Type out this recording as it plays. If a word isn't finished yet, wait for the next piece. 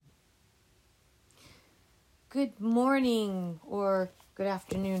Good morning or good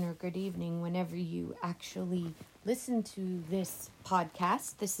afternoon or good evening whenever you actually listen to this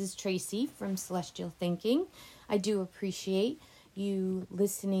podcast. This is Tracy from Celestial Thinking. I do appreciate you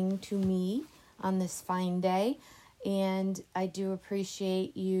listening to me on this fine day, and I do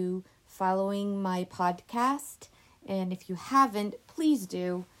appreciate you following my podcast. And if you haven't, please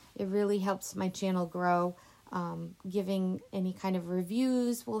do. It really helps my channel grow. Giving any kind of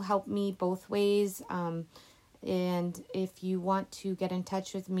reviews will help me both ways. And if you want to get in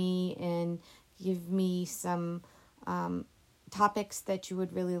touch with me and give me some topics that you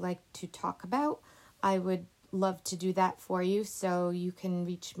would really like to talk about, I would love to do that for you. So you can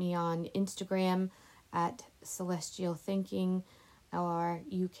reach me on Instagram at Celestial Thinking, or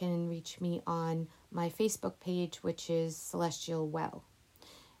you can reach me on my Facebook page, which is Celestial Well.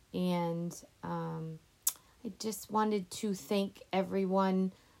 And I just wanted to thank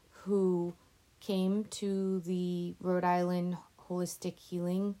everyone who came to the Rhode Island Holistic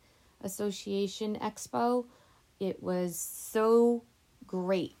Healing Association Expo. It was so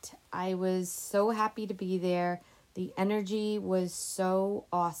great. I was so happy to be there. The energy was so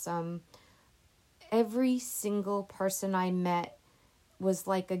awesome. Every single person I met was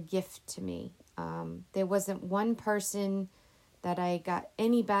like a gift to me. There wasn't one person that I got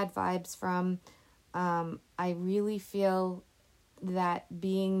any bad vibes from. I really feel that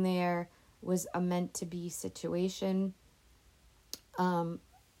being there was a meant to be situation. A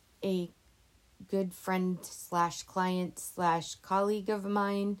good friend / client / colleague of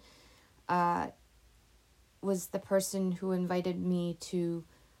mine was the person who invited me to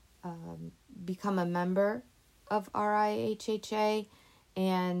become a member of RIHHA,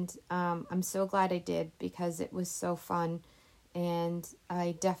 and I'm so glad I did because it was so fun, and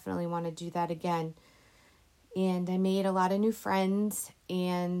I definitely want to do that again. And I made a lot of new friends,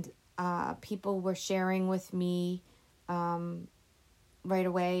 and people were sharing with me right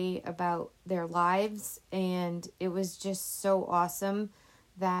away about their lives, and it was just so awesome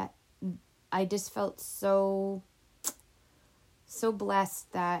that I just felt so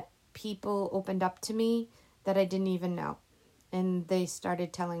blessed that people opened up to me that I didn't even know, and they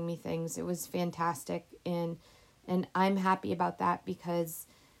started telling me things. It was fantastic, and I'm happy about that, because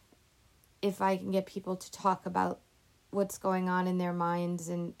if I can get people to talk about what's going on in their minds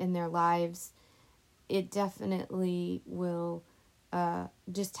and in their lives, it definitely will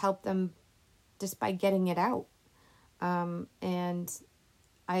just help them just by getting it out. And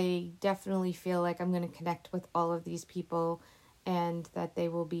I definitely feel like I'm going to connect with all of these people and that they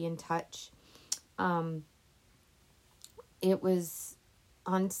will be in touch. It was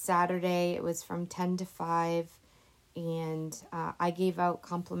on Saturday. It was from 10 to 5. And I gave out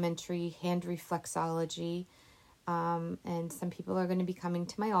complimentary hand reflexology. And some people are going to be coming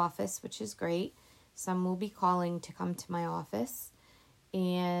to my office, which is great. Some will be calling to come to my office.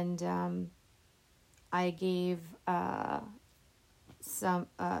 And I gave a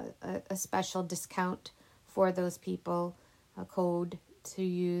special discount for those people, a code to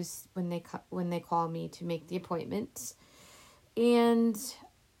use when they call me to make the appointments. And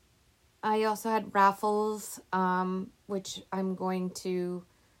I also had raffles, which I'm going to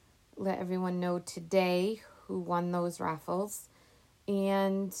let everyone know today who won those raffles.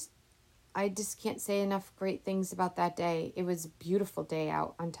 And I just can't say enough great things about that day. It was a beautiful day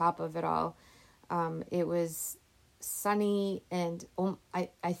out on top of it all. It was sunny, and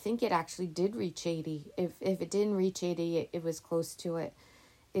I think it actually did reach 80. If it didn't reach 80, it was close to it.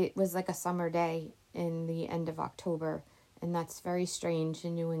 It was like a summer day in the end of October, and that's very strange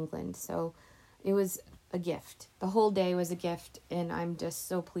in New England. So it was a gift. The whole day was a gift, and I'm just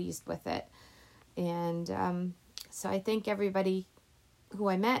so pleased with it. And so I thank everybody who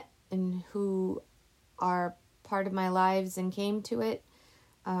I met and who are part of my lives and came to it.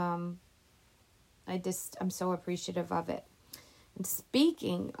 I'm so appreciative of it. And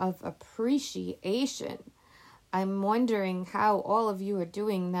speaking of appreciation, I'm wondering how all of you are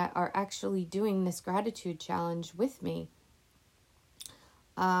doing that are actually doing this gratitude challenge with me.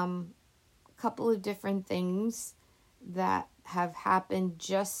 Couple of different things that have happened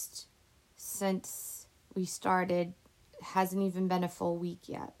just since we started. Hasn't even been a full week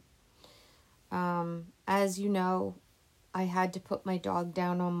yet. As you know, I had to put my dog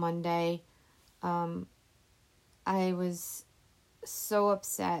down on Monday. I was so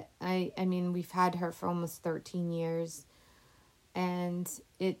upset. I mean, we've had her for almost 13 years, and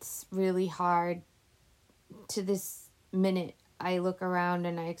it's really hard. To this minute, I look around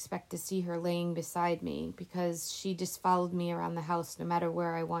and I expect to see her laying beside me, because she just followed me around the house no matter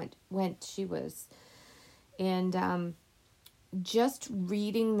where I went. She was. And just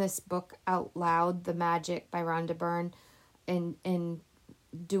reading this book out loud, The Magic by Rhonda Byrne, and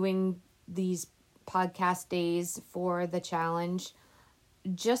doing these podcast days for the challenge,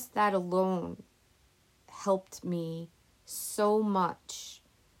 just that alone helped me so much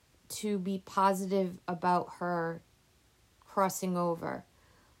to be positive about her crossing over.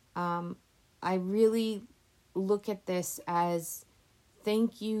 I really look at this as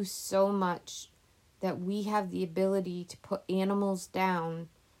thank you so much that we have the ability to put animals down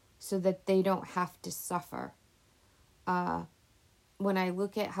so that they don't have to suffer. When I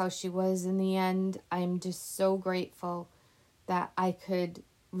look at how she was in the end, I'm just so grateful that I could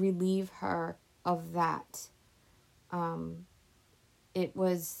relieve her of that. It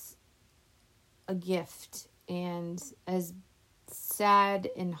was a gift, and as sad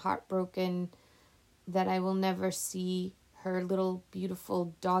and heartbroken that I will never see her little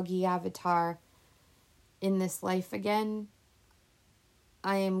beautiful doggy avatar in this life again,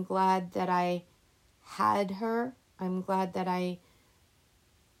 I am glad that I had her. I'm glad that I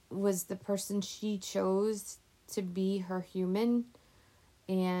was the person she chose to be her human,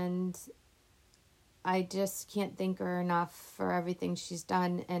 and I just can't thank her enough for everything she's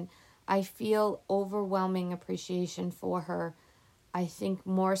done, and I feel overwhelming appreciation for her. I think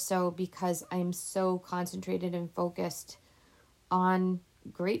more so because I'm so concentrated and focused on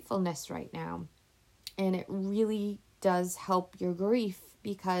gratefulness right now. And it really does help your grief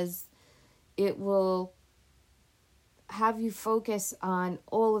because it will have you focus on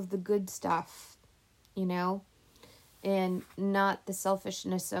all of the good stuff, you know, and not the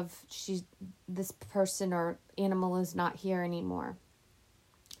selfishness of this person or animal is not here anymore.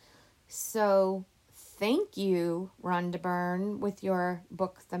 So thank you, Rhonda Byrne, with your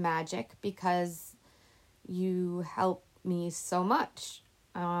book, The Magic, because you helped me so much.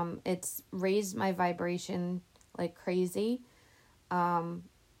 It's raised my vibration like crazy. I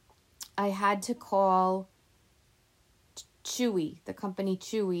had to call Chewy, the company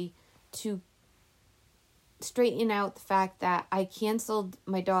Chewy, to straighten out the fact that I canceled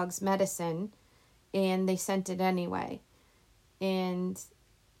my dog's medicine and they sent it anyway. And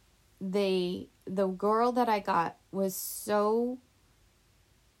the girl that I got was so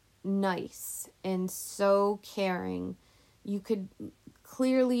nice and so caring. You could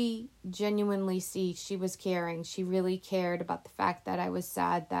clearly, genuinely see she was caring. She really cared about the fact that I was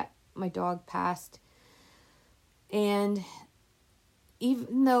sad that my dog passed. And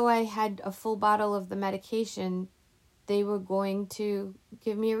even though I had a full bottle of the medication, they were going to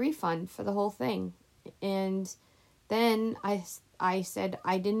give me a refund for the whole thing. And then I said,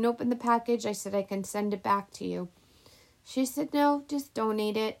 I didn't open the package. I said, I can send it back to you. She said, no, just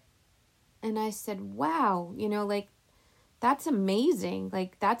donate it. And I said, wow, like, that's amazing.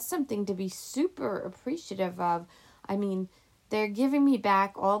 Like, that's something to be super appreciative of. I mean, they're giving me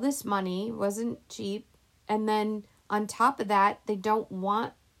back all this money, wasn't cheap. And then on top of that, they don't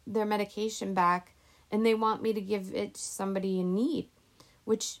want their medication back and they want me to give it to somebody in need,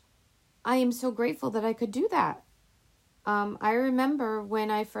 which I am so grateful that I could do that. I remember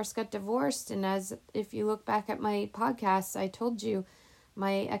when I first got divorced, and if you look back at my podcasts, I told you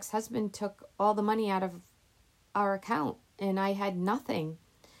my ex-husband took all the money out of our account and I had nothing.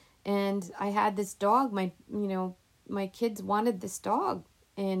 And I had this dog, my kids wanted this dog,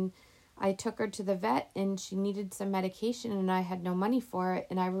 and I took her to the vet and she needed some medication and I had no money for it.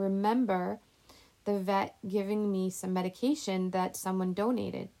 And I remember the vet giving me some medication that someone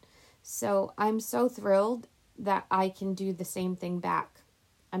donated. So I'm so thrilled that I can do the same thing back.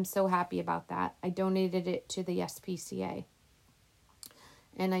 I'm so happy about that. I donated it to the SPCA.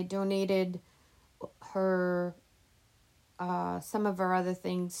 And I donated her some of her other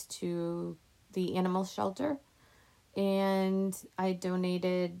things to the animal shelter. And I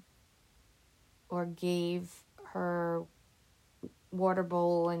donated or gave her water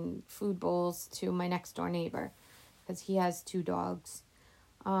bowl and food bowls to my next door neighbor because he has 2 dogs.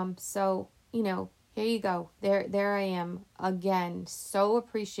 So, here you go. There I am again. So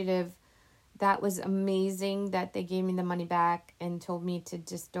appreciative. That was amazing that they gave me the money back and told me to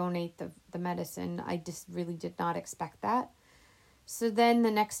just donate the medicine. I just really did not expect that. So then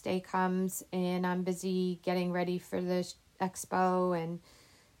the next day comes and I'm busy getting ready for the expo and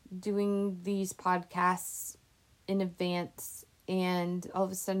doing these podcasts in advance. And all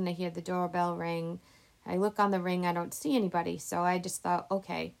of a sudden I hear the doorbell ring. I look on the ring. I don't see anybody. So I just thought,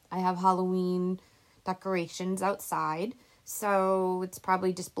 okay, I have Halloween decorations outside. So it's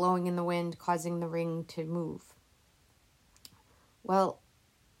probably just blowing in the wind, causing the ring to move. Well,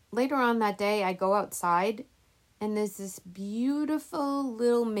 later on that day, I go outside and there's this beautiful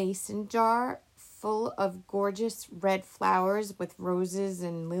little mason jar full of gorgeous red flowers with roses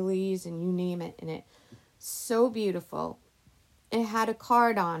and lilies and you name it in it. So beautiful. It had a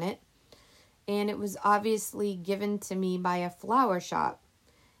card on it, and it was obviously given to me by a flower shop.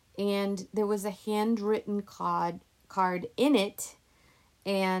 And there was a handwritten card in it,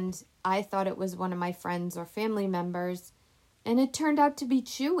 and I thought it was one of my friends or family members, and it turned out to be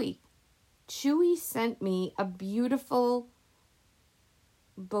Chewy. Chewy sent me a beautiful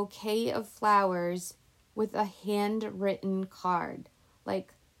bouquet of flowers with a handwritten card.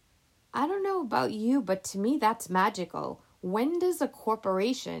 Like, I don't know about you, but to me that's magical. When does a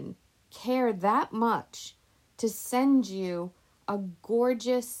corporation care that much to send you a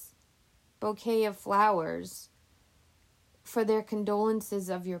gorgeous bouquet of flowers for their condolences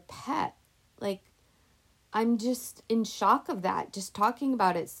of your pet? Like, I'm just in shock of that, just talking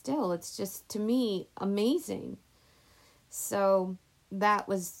about it still. It's just, to me, amazing. So that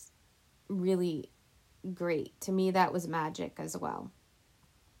was really great. To me, that was magic as well.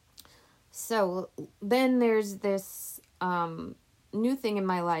 So then there's this new thing in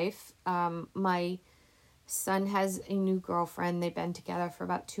my life. My son has a new girlfriend. They've been together for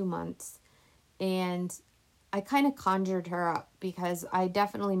about 2 months. And I kind of conjured her up because I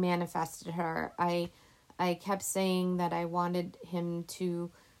definitely manifested her. I kept saying that I wanted him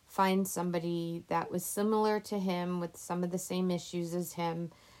to find somebody that was similar to him with some of the same issues as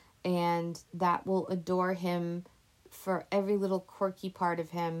him, and that will adore him for every little quirky part of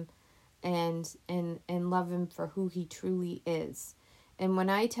him, and love him for who he truly is. And when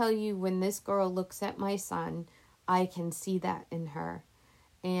I tell you, when this girl looks at my son, I can see that in her.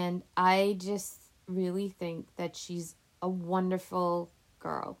 And I just really think that she's a wonderful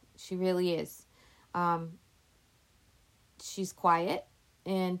girl. She really is. She's quiet,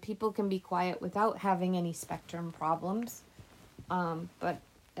 and people can be quiet without having any spectrum problems. But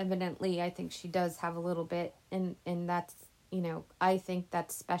evidently, I think she does have a little bit, and that's, I think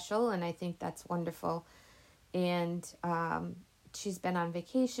that's special, and I think that's wonderful. And she's been on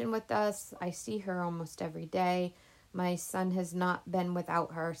vacation with us. I see her almost every day. My son has not been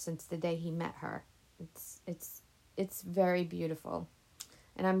without her since the day he met her. It's very beautiful.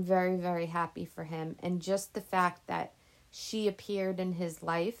 And I'm very, very happy for him. And just the fact that she appeared in his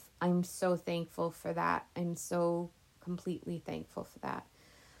life, I'm so thankful for that. I'm so completely thankful for that.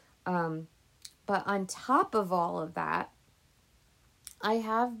 But on top of all of that, I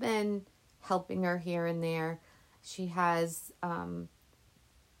have been helping her here and there. She has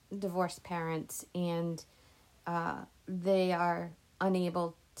divorced parents, and they are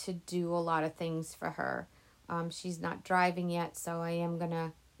unable to do a lot of things for her. She's not driving yet, so I am going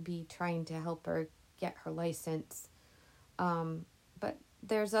to be trying to help her get her license. But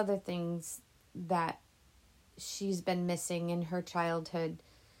there's other things that she's been missing in her childhood,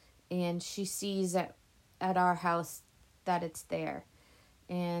 and she sees at our house that it's there.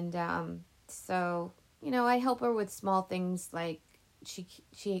 And so, I help her with small things, like she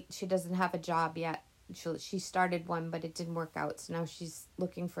doesn't have a job yet. She started one, but it didn't work out, so now she's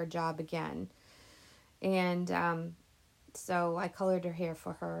looking for a job again. And so I colored her hair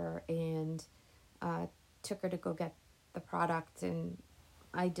for her, and took her to go get the product, and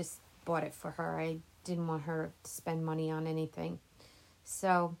I just bought it for her. I didn't want her to spend money on anything.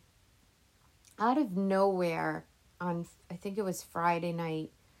 So out of nowhere, on, I think it was Friday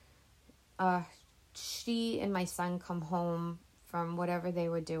night, she and my son come home from whatever they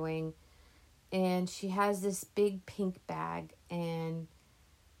were doing, and she has this big pink bag, and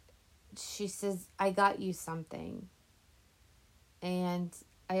she says, "I got you something." And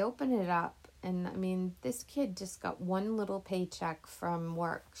I open it up, and I mean, this kid just got one little paycheck from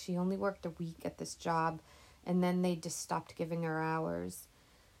work. She only worked a week at this job, and then they just stopped giving her hours.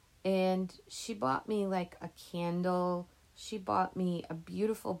 And she bought me like a candle. She bought me a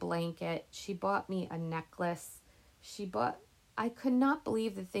beautiful blanket. She bought me a necklace. I could not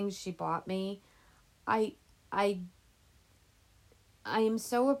believe the things she bought me. I am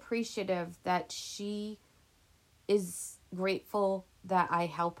so appreciative that she is grateful that I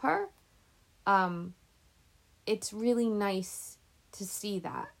help her. It's really nice to see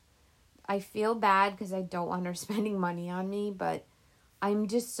that. I feel bad because I don't want her spending money on me, but I'm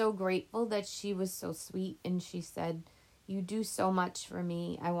just so grateful that she was so sweet, and she said, "You do so much for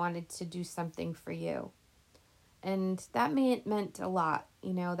me. I wanted to do something for you." And that meant a lot.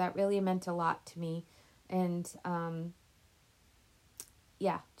 That really meant a lot to me. And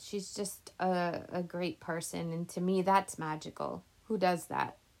yeah, she's just a great person, and to me that's magical. Who does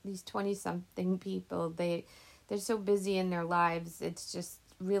that? These 20-something people, they're so busy in their lives. It's just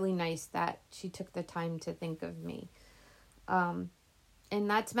really nice that she took the time to think of me. And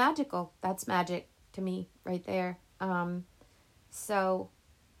that's magical. That's magic to me right there. So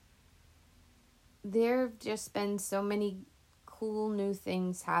there have just been so many cool new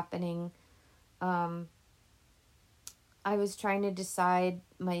things happening. I was trying to decide,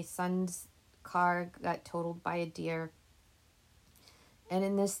 my son's car got totaled by a deer. And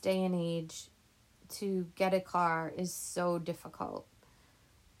in this day and age, to get a car is so difficult.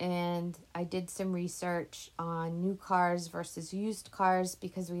 And I did some research on new cars versus used cars,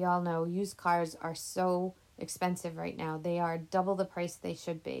 because we all know used cars are so expensive right now. They are double the price they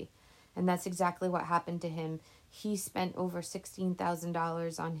should be. And that's exactly what happened to him. He spent over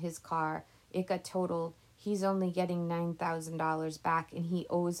 $16,000 on his car. It got totaled. He's only getting $9,000 back, and he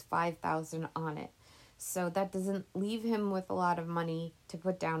owes $5,000 on it. So that doesn't leave him with a lot of money to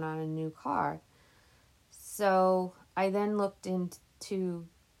put down on a new car. So I then looked into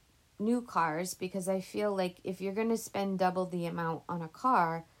new cars, because I feel like if you're going to spend double the amount on a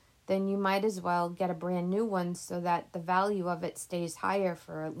car, then you might as well get a brand new one so that the value of it stays higher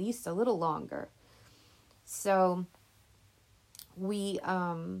for at least a little longer. So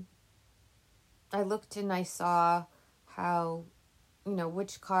I looked and I saw how,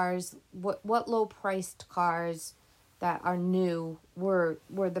 which cars, what low priced cars that are new were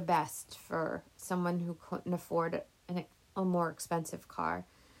the best for someone who couldn't afford a more expensive car.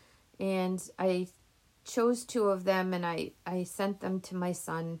 And I chose two of them, and I sent them to my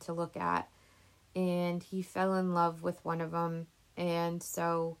son to look at, and he fell in love with one of them. And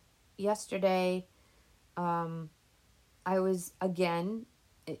so yesterday, I was, again,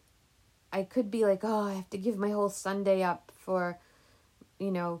 I could be like, oh, I have to give my whole Sunday up for,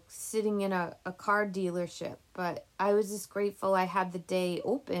 sitting in a car dealership. But I was just grateful I had the day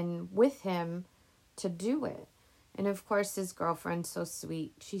open with him to do it. And of course, his girlfriend's so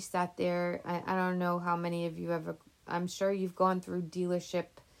sweet. She sat there. I don't know how many of you ever, I'm sure you've gone through dealership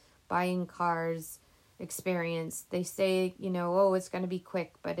buying cars experience. They say, oh, it's going to be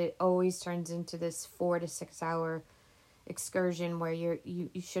quick, but it always turns into this 4 to 6 hour excursion where you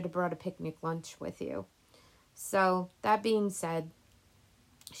should have brought a picnic lunch with you. So that being said,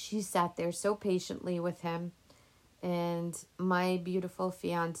 she sat there so patiently with him, and my beautiful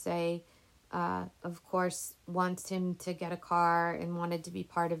fiance, of course, wants him to get a car and wanted to be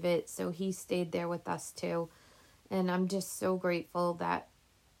part of it, so he stayed there with us too. And I'm just so grateful that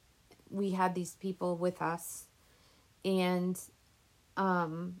we had these people with us. And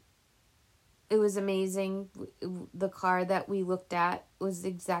it was amazing. The car that we looked at was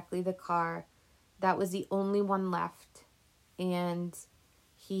exactly the car that was the only one left, and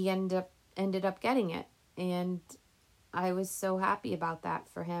he ended up getting it, and I was so happy about that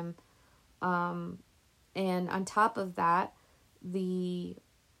for him. And on top of that, the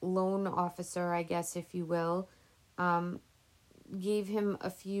loan officer, I guess, if you will, gave him a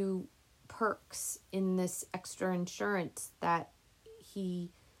few perks in this extra insurance that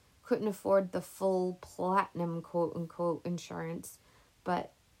he couldn't afford the full platinum quote unquote insurance,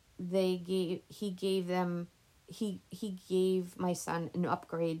 but he gave my son an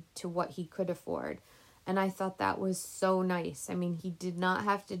upgrade to what he could afford. And I thought that was so nice. I mean, he did not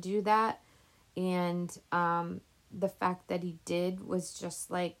have to do that. And the fact that he did was just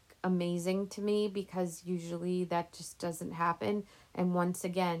like amazing to me, because usually that just doesn't happen. And once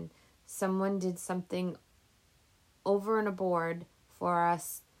again, someone did something over and aboard for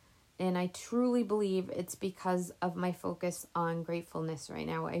us. And I truly believe it's because of my focus on gratefulness right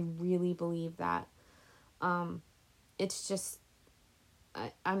now. I really believe that. It's just,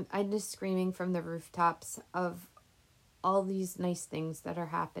 I'm just screaming from the rooftops of all these nice things that are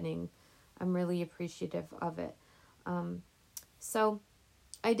happening. I'm really appreciative of it. So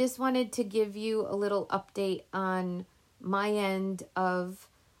I just wanted to give you a little update on my end of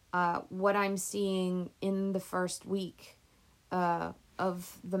what I'm seeing in the first week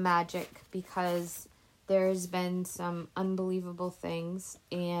of the magic, because there's been some unbelievable things,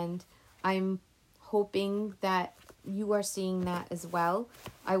 and I'm hoping that you are seeing that as well.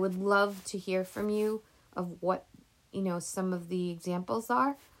 I would love to hear from you of what, some of the examples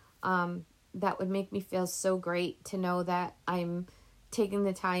are. That would make me feel so great to know that I'm taking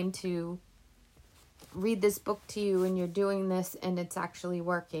the time to read this book to you, and you're doing this and it's actually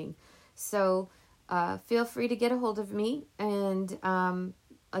working. So feel free to get a hold of me. And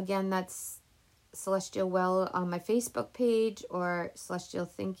again, that's Celestial Well on my Facebook page, or Celestial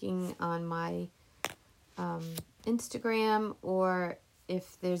Thinking on my Instagram, or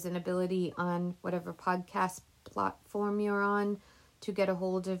if there's an ability on whatever podcast platform you're on to get a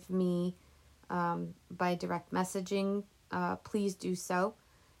hold of me by direct messaging, please do so.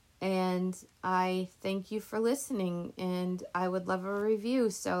 And I thank you for listening, and I would love a review.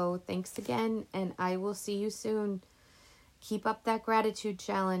 So thanks again, and I will see you soon. Keep up that gratitude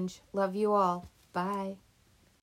challenge. Love you all. Bye.